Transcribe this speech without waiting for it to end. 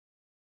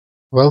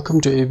Welcome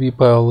to AB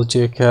biology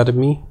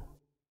academy.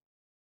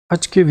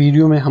 आज के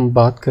video में हम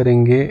बात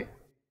करेंगे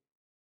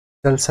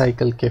सेल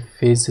साइकिल के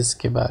फेजेस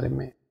के बारे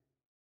में।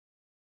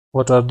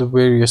 What are the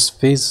various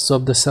phases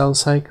of the cell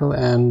cycle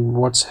and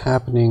what's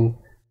happening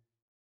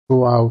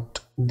through out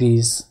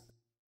these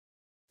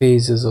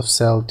phases of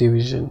cell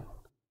division.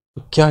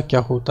 तो क्या क्या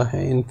होता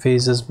है इन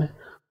फेजेस में,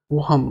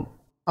 वो हम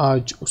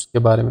आज उसके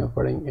बारे में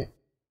पढ़ेंगे।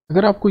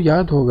 अगर आपको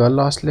याद होगा,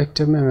 लास्ट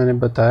लेक्चर में मैंने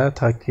बताया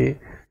था कि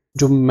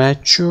जो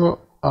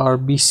मैच्योर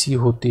आरबीसी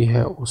होती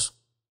है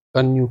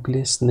उसका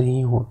न्यूक्लियस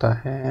नहीं होता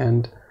है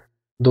एंड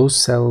दो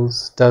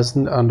sales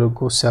doesn't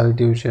undergo cell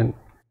division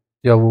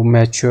जब वो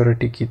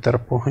मैच्योरिटी की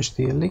तरफ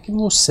पहुंचती है। लेकिन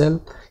वो सेल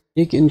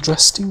एक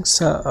इंटरेस्टिंग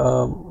सा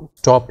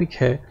टॉपिक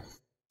है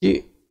कि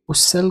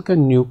उस सेल का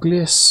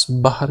न्यूक्लियस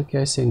बाहर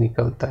कैसे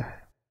निकलता है।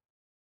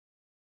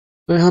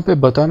 तो यहाँ पे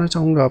बताना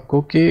चाहूँगा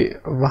आपको कि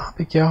वहाँ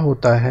पे क्या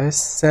होता है,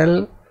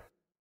 सेल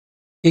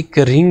एक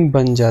रिंग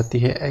बन जाती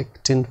है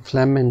एक्टिन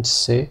फिलामेंट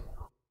से,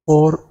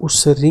 और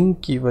उस रिंग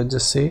की वजह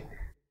से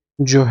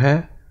जो है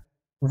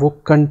वो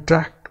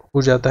कंट्रैक्ट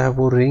हो जाता है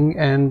वो ring,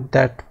 and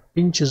that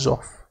pinches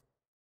of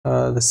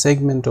the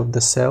segment of the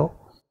cell.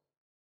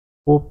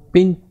 वो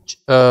पिंच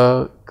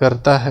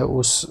करता है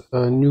उस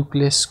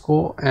न्यूक्लियस को,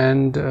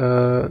 एंड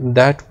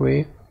दैट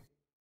वे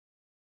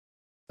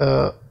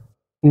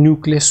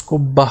न्यूक्लियस को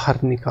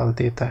बाहर निकाल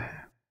देता है।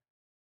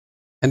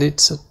 And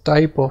it's a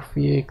type of,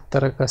 ये एक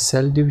तरह का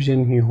सेल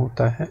डिवीजन ही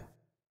होता है।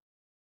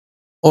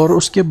 और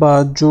उसके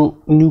बाद जो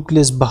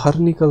न्यूक्लियस बाहर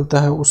निकलता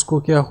है उसको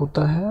क्या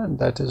होता है,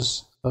 दैट इज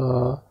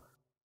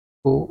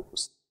वो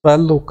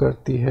स्वेलो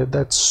करती है,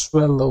 that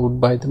swallowed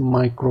by the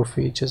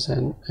macrophages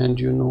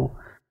and you know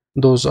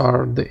those are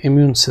the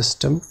immune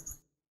system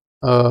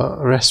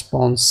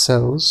response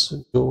cells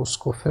जो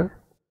उसको फिर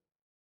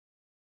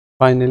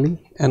फाइनली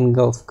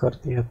engulf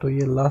करती है। तो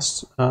ये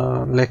लास्ट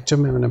लेक्चर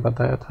में मैंने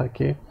बताया था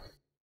कि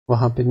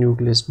वहाँ पे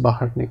न्यूक्लियस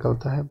बाहर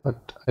निकलता है,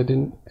 but I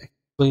didn't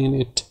explain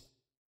it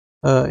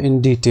in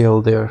detail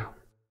there.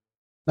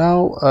 Now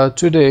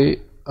today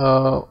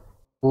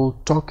we'll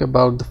talk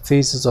about the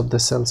phases of the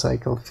cell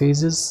cycle.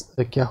 Phases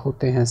क्या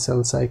होते हैं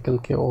cell cycle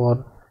के, और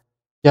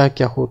क्या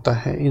क्या होता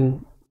है इन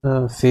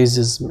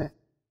phases में।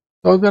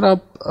 तो अगर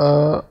आप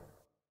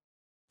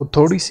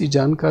थोड़ी सी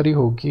जानकारी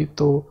होगी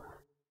तो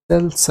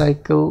cell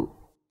cycle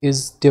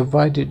is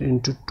divided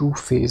into two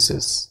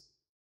phases।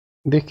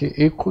 देखिए,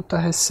 एक होता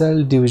है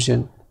cell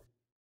division।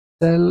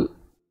 cell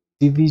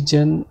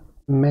division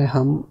में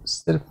हम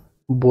सिर्फ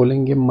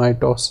बोलेंगे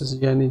माइटोसिस,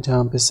 यानी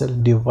जहाँ पे सेल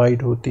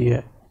डिवाइड होती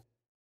है।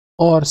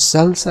 और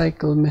सेल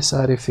साइकिल में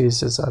सारे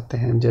फेजेस आते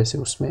हैं, जैसे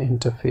उसमें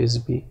इंटरफेज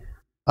भी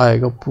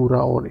आएगा पूरा,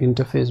 और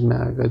इंटरफेज में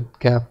आएगा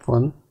गैप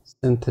 1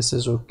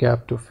 सिंथेसिस और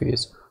गैप 2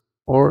 फेज।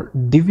 और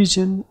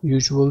डिवीजन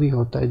यूजुअली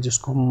होता है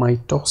जिसको हम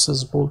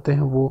माइटोसिस बोलते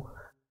हैं, वो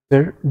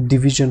फिर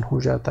डिवीजन हो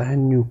जाता है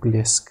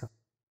न्यूक्लियस का,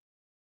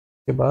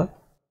 के बाद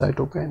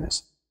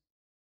साइटोकाइनेसिस।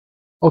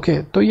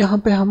 ओके, तो यहाँ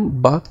पे हम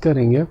बात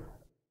करेंगे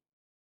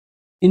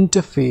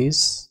इंटरफेज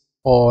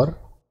और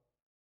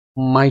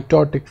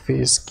माइटोटिक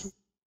फेज की।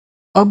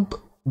 अब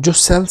जो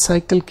सेल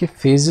साइकिल के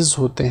फेजेस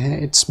होते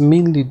हैं, it's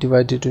mainly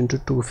divided into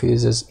two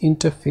phases,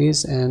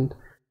 interphase and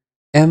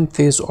M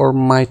phase और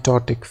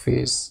माइटोटिक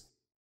फेज।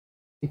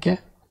 ठीक है,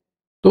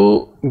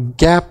 तो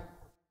गैप,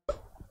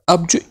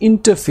 अब जो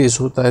इंटरफेज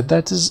होता है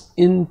that is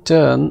in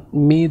turn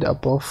made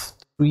up of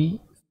 3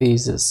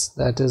 phases,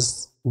 that is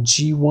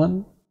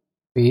G1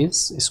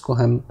 phase, इसको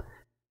हम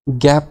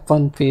गैप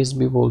 1 फेज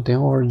भी बोलते हैं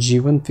और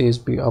G1 फेज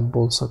भी आप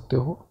बोल सकते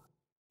हो।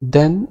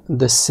 Then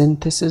the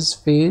synthesis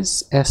phase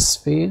S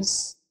phase,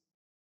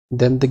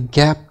 then the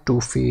gap 2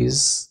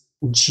 phase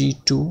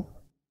G2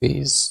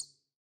 phase.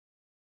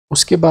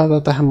 उसके बाद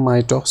आता है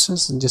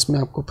माइटोसिस, जिसमें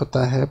आपको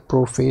पता है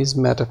prophase,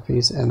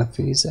 metaphase,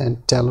 anaphase and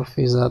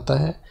telophase आता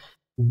है।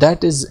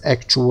 That is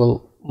actual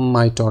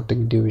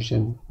mitotic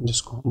division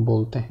जिसको हम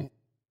बोलते हैं,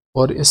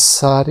 और इस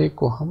सारे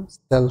को हम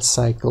सेल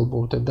साइकिल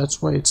बोलते हैं। That's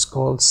why it's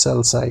called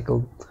cell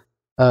cycle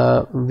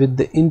with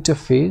the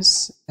interphase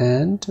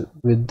and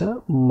with the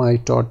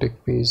mitotic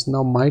phase.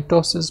 Now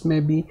mitosis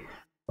में भी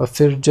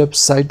फिर जब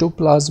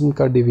साइटोप्लाज्म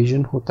का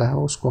डिवीजन होता है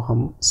उसको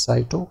हम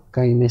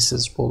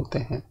cytokinesis बोलते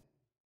हैं।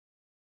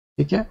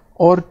 ठीक है,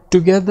 और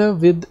together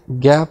with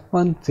gap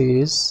 1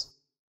 phase,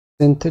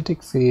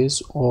 synthetic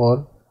phase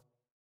और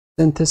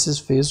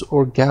सिंथेसिस फेज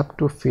और गैप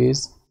 2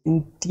 फेज, इन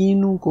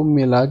तीनों को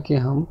मिला के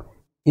हम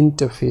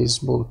इंटरफेज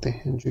बोलते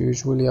हैं, जो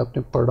यूजुअली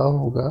आपने पढ़ा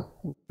होगा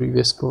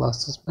प्रीवियस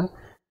क्लासेस में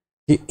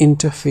कि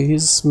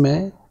इंटरफेज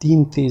में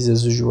 3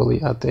 फेजेस यूजुअली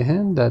आते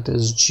हैं, that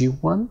is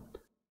G1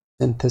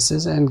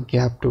 synthesis and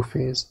gap 2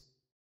 phase.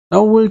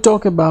 Now will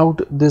talk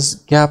about this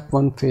gap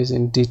 1 phase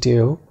in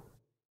detail.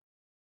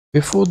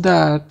 Before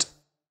that,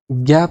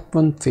 gap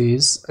 1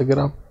 phase अगर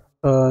आप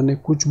ने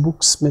कुछ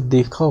बुक्स में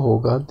देखा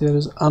होगा, there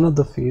is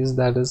another phase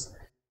that is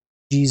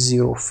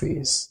G0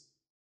 phase.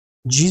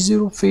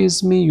 G0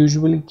 phase में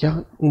usually क्या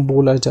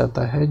बोला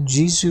जाता है,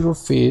 G0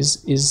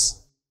 phase is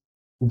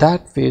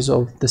that phase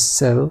of the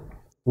cell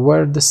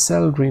where the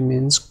cell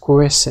remains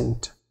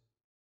quiescent।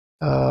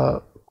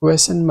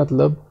 quiescent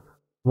मतलब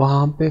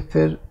वहाँ पे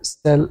फिर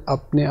सेल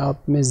अपने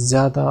आप में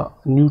ज़्यादा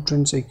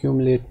न्यूट्रंस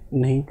एक्यूमुलेट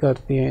नहीं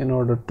करती हैं in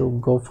order to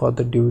go for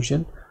the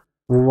division.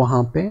 वो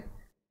वहाँ पे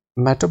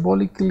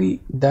metabolically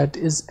that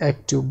is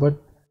active but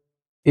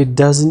it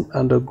doesn't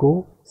undergo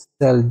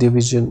cell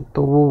division.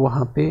 तो वो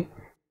वहाँ पे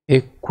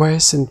एक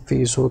क्वाइसेंट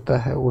फेज होता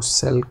है उस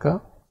सेल का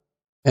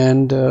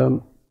एंड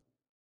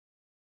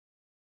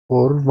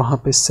और वहाँ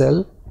पे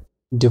सेल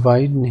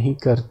डिवाइड नहीं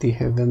करती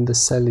है when the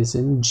cell is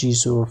in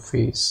G0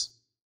 phase.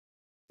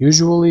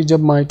 Usually जब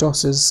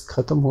माइटोसिस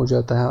खत्म हो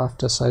जाता है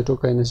after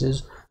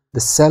cytokinesis the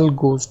cell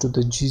goes to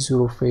the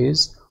G0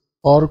 phase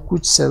और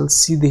कुछ सेल्स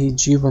सीधे ही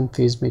G1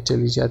 फेज में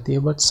चली जाती है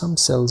but some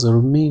sales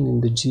remain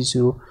in the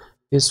G0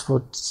 phase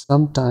for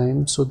some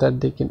time so that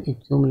they can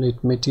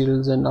accumulate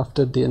materials and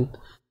after then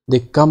they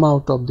come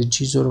out of the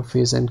G0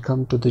 phase and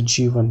come to the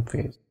G1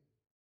 phase।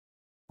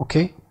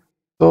 Okay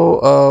तो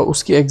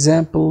उसकी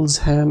examples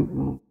हैं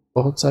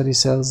बहुत सारी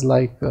sales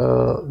like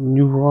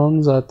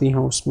neurons आती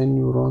हैं उसमें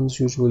neurons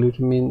usually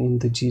remain in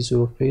the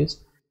G0 phase।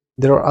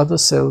 there are other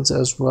cells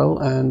as well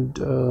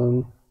and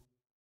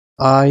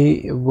I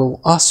will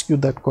ask you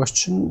that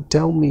question.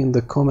 Tell me in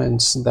the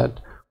comments that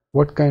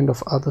what kind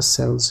of other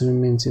cells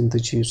remains in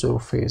the G0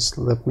 phase.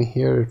 Let me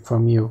hear it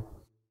from you।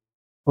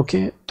 Okay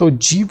तो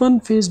G1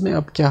 phase में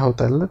अब क्या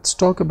होता है? Let's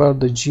talk about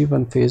the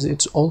G1 phase।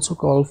 It's also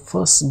called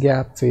first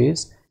gap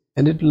phase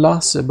and it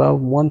lasts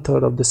about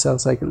 1/3 of the cell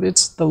cycle।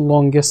 It's the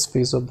longest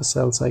phase of the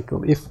cell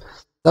cycle। If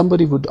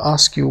somebody would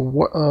ask you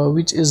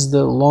which is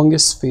the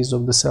longest phase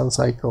of the cell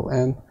cycle,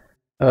 and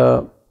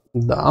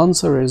the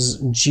answer is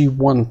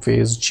G1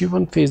 phase।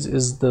 G1 phase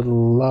is the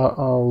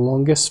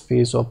longest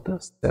phase of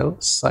the cell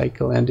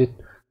cycle and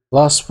it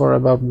lasts for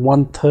about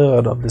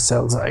 1/3 of the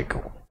cell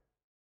cycle।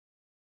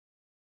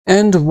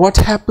 And what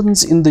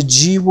happens in the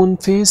G1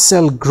 phase?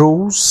 Cell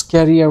grows,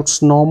 carry out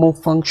normal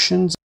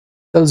functions,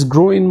 cells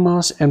grow in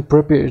mass and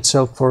prepare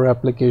itself for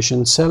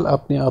replication। Cell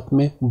अपने आप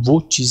में वो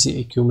चीज़ें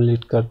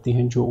accumulate करती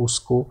हैं जो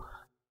उसको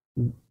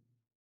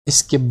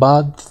इसके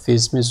बाद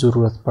फेज में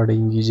ज़रूरत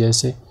पड़ेंगी।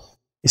 जैसे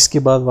इसके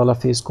बाद वाला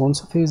फेज कौन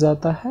सा फेज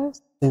आता है?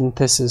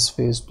 Synthesis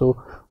phase. तो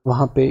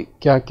वहाँ पे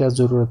क्या क्या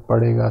ज़रूरत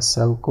पड़ेगा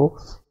सेल को?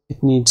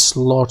 It needs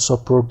lots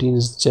of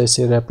proteins.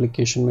 जैसे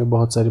रेप्लिकेशन में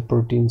बहुत सारे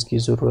प्रोटीन्स की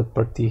ज़रूरत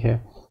पड़ती है।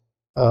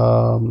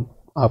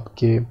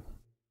 आपके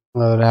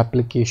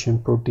रेप्लिकेशन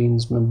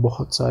प्रोटीन्स में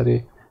बहुत सारे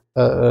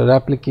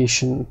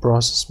रेप्लिकेशन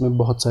प्रोसेस में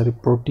बहुत सारे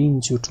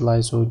प्रोटीन्स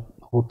यूटिलाइज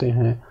होते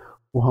हैं।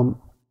 वो हम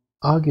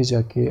आगे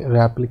जाके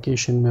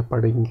रेप्लिकेशन में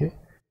पढ़ेंगे।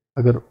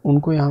 अगर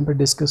उनको यहाँ पे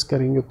डिस्कस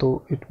करेंगे तो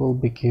इट विल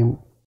बिकेम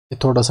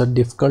थोड़ा सा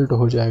डिफ़िकल्ट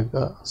हो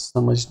जाएगा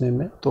समझने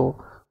में। तो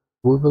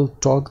we will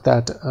talk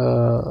that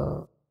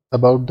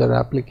about the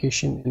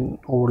replication इन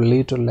और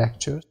लेटर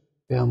लेक्चर्स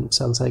पे। हम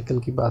सेल साइकिल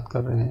की बात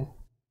कर रहे हैं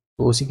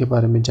तो उसी के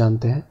बारे में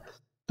जानते हैं।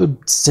 तो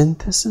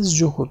सिंथेसिस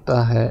जो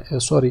होता है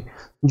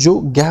जो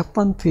गैप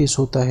 1 फेज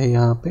होता है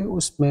यहाँ पे,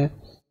 उसमें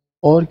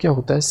और क्या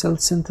होता है? सेल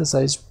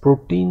सिंथेसाइज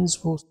प्रोटीन्स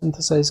वो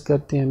सिंथेसाइज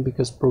करते हैं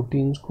बिकॉज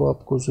प्रोटीन्स को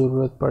आपको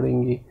ज़रूरत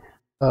पड़ेंगी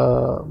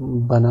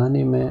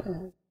बनाने में।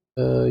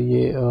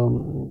 ये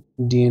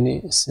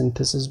डीएनए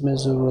सिंथेसिस में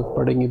ज़रूरत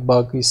पड़ेंगी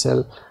बाकी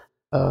सेल।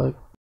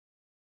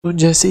 तो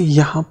जैसे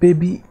यहाँ पे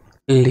भी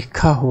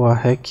लिखा हुआ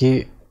है कि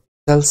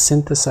cell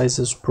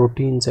synthesizes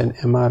proteins and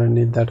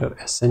mRNA that are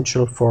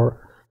essential for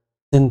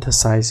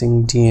synthesizing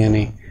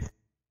DNA।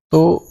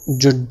 तो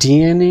जो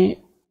DNA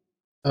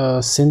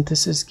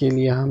सिंथेसिस के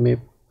लिए हमें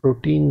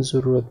प्रोटीन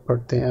ज़रूरत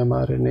पड़ते हैं,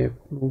 mRNA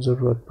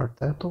ज़रूरत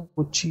पड़ता है। तो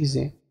वो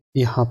चीज़ें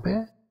यहाँ पे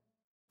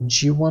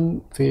G1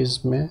 फेज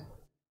में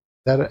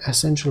that are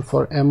essential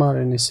for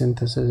mRNA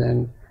synthesis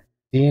and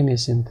DNA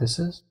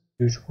synthesis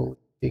usually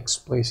takes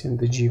place in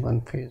the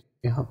G1 phase।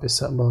 यहाँ पे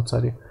बहुत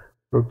सारे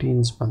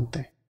प्रोटीन्स बनते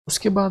हैं।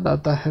 उसके बाद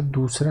आता है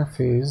दूसरा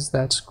phase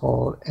that's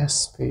called S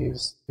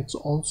phase. It's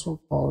also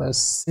called as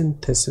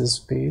synthesis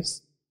phase.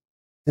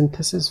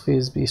 Synthesis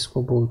phase भी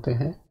इसको बोलते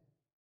हैं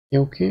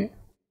क्योंकि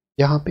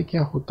यहाँ पे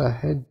क्या होता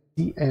है?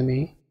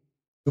 डीएनए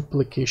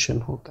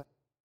डुप्लीकेशन होता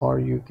है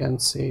और यू कैन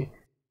से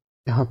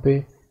यहाँ पे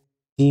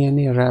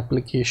डीएनए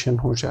रेप्लिकेशन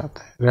हो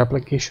जाता है।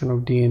 Replication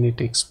of DNA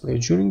takes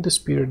place during this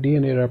period.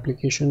 DNA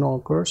replication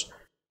occurs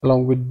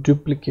along with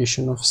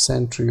duplication of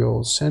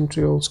centrioles।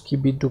 centrioles की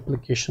भी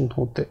duplication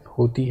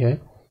होती है।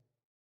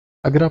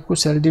 अगर आपको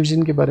सेल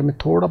डिवीजन के बारे में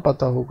थोड़ा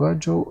पता होगा,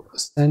 जो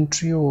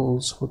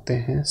centrioles होते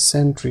हैं,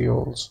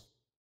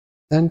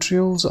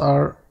 centrioles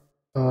are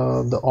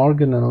the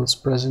organelles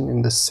present in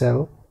the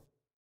cell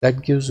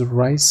that gives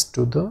rise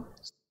to the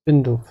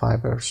spindle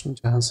fibers।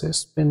 जहाँ से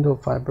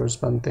spindle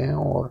fibers बनते हैं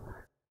और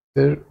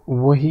फिर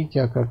वही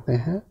क्या करते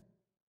हैं?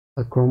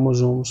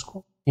 chromosomes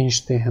को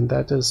खींचते हैं।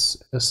 That is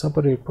a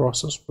separate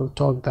process। we'll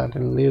talk that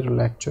in later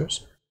lectures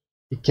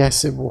कि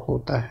कैसे वो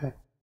होता है।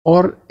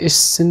 और इस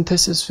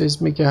सिंथेसिस फेज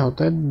में क्या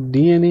होता है?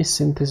 DNA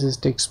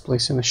synthesis takes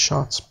place in a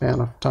short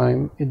span of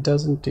time. It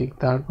doesn't take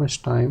that much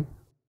time.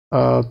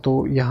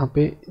 तो यहाँ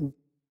पे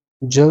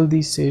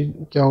जल्दी से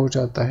क्या हो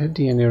जाता है?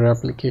 डीएनए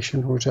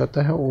रेप्लिकेशन हो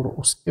जाता है और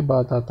उसके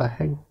बाद आता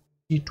है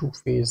G2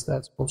 phase.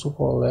 That's also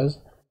called as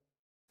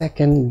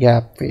second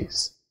gap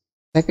phase.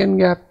 Second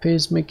gap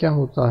phase में क्या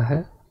होता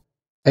है,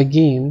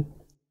 again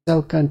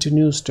cell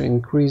continues to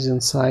increase in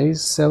size,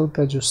 cell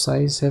का जो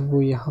साइज है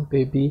वो यहाँ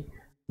पे भी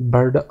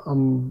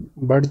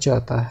बढ़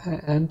जाता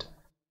है and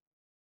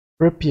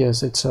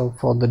prepares itself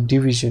for the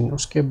division.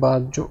 उसके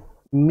बाद जो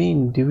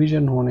मेन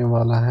डिवीजन होने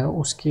वाला है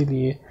उसके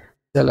लिए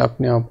सेल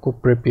अपने आप को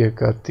प्रिपेयर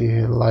करती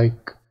है,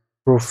 लाइक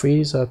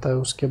प्रोफेज आता है,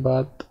 उसके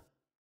बाद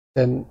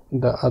then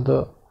the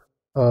other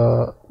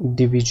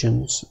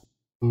divisions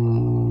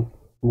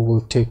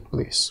will take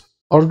place.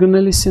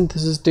 Organelle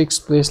synthesis takes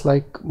place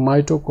like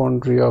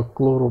mitochondria,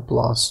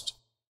 chloroplast.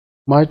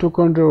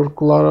 Mitochondria और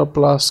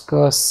क्लोरोप्लास्ट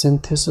का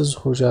सिंथेसिस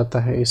हो जाता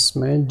है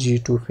इसमें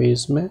G2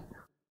 फेज में,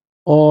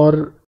 और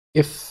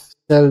if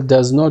cell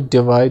does not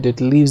divide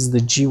it leaves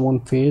the G1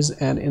 phase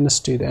and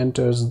instead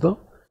enters the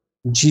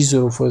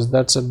G0 phase.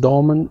 That's a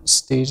dormant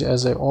stage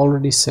as I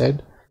already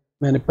said.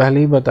 मैंने पहले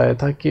ही बताया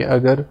था कि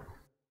अगर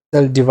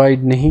सेल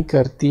डिवाइड नहीं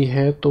करती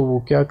है तो वो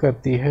क्या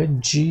करती है,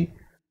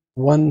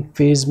 G1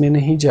 phase में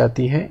नहीं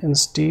जाती है,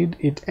 instead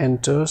it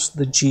enters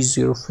the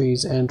G0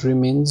 phase and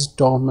remains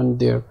dormant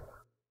there,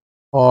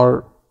 और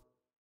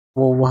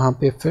वो वहाँ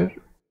पे फिर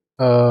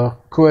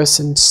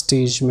क्वेसेंट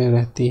स्टेज में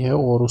रहती है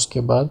और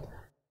उसके बाद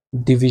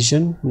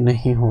डिवीजन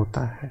नहीं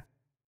होता है।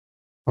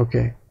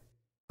 Okay,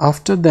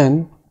 after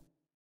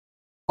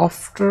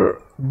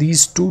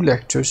these two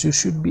lectures you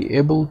should be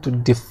able to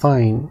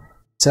define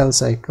cell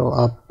cycle,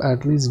 आप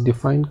एटलीस्ट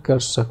डिफाइन कर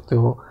सकते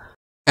हो,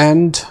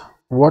 and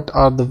what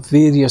are the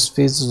various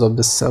phases of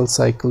the cell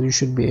cycle, you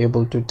should be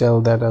able to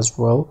tell that as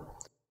well.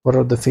 What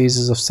are the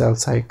phases of cell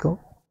cycle?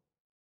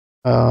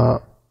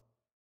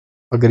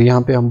 अगर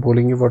यहाँ पे हम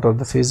बोलेंगे what are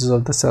the phases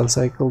of the cell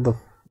cycle, the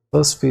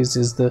first phase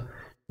is the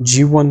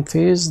G1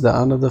 phase, the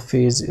another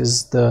phase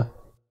is the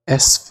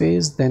S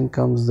phase, then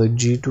comes the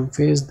G2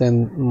 phase,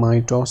 then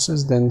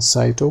mitosis, then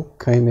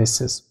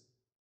cytokinesis.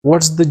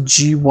 What's the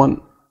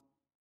G1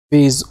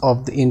 phase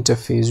of the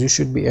interphase? You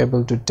should be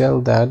able to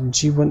tell that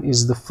G1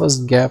 is the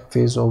first gap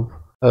phase of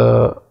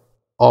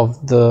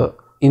the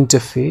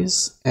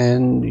interphase,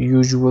 and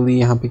usually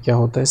यहाँ पे क्या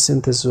होता है,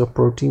 synthesis of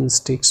proteins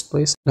takes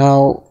place.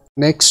 Now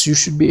next you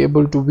should be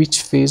able to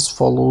which phase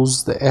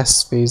follows the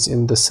S phase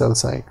in the cell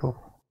cycle.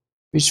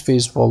 Which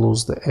phase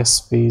follows the S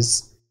phase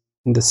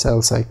in the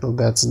cell cycle?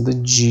 That's the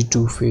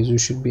G2 phase. You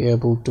should be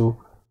able to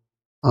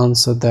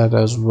answer that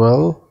as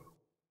well.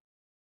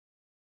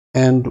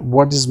 And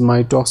what is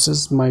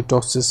mitosis?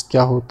 Mitosis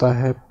क्या होता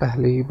है,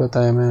 पहले ही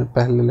बताया मैंने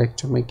पहले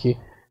lecture में कि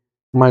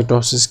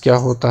mitosis क्या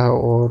होता है,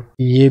 और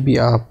ये भी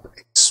आप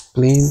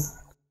एक्सप्लेन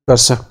कर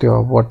सकते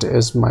हो what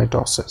is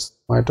mitosis.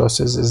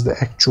 Mitosis is the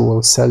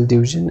actual cell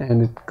division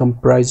and it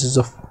comprises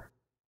of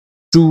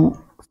two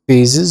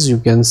phases, you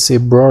can say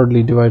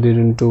broadly divided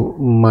into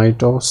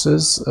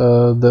mitosis,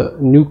 the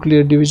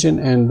nuclear division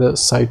and the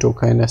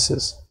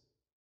cytokinesis.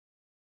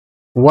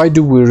 Why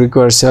do we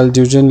require cell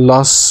division?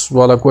 Last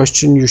wala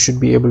question, you should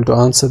be able to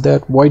answer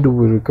that. Why do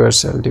we require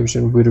cell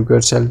division? We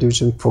require cell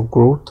division for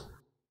growth,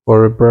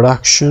 for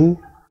reproduction,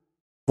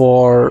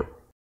 for,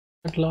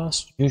 at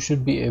last you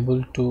should be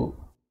able to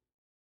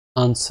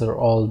answer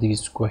all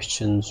these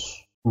questions.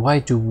 Why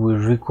do we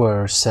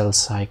require cell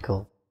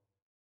cycle?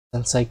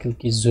 Cell cycle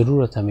की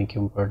ज़रूरत हमें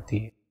क्यों पड़ती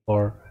है?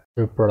 For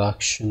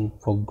reproduction,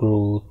 for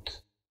growth,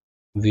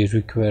 we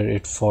require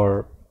it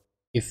for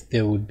if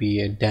there would be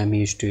a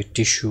damage to a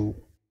tissue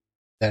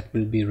that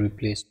will be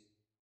replaced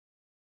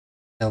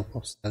with help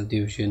of cell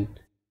division.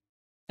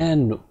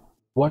 And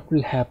what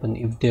will happen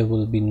if there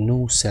will be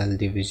no cell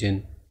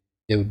division?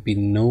 There would be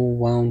no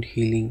wound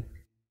healing,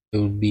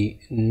 there would be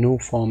no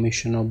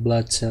formation of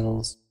blood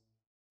cells,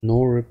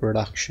 no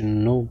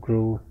reproduction, no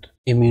growth,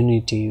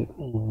 immunity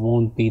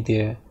won't be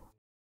there,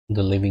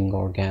 the living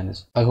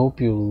organism. I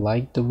hope you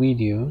like the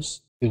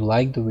videos. If you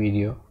like the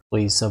video,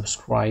 please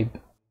subscribe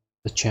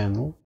the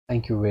channel.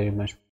 Thank you very much.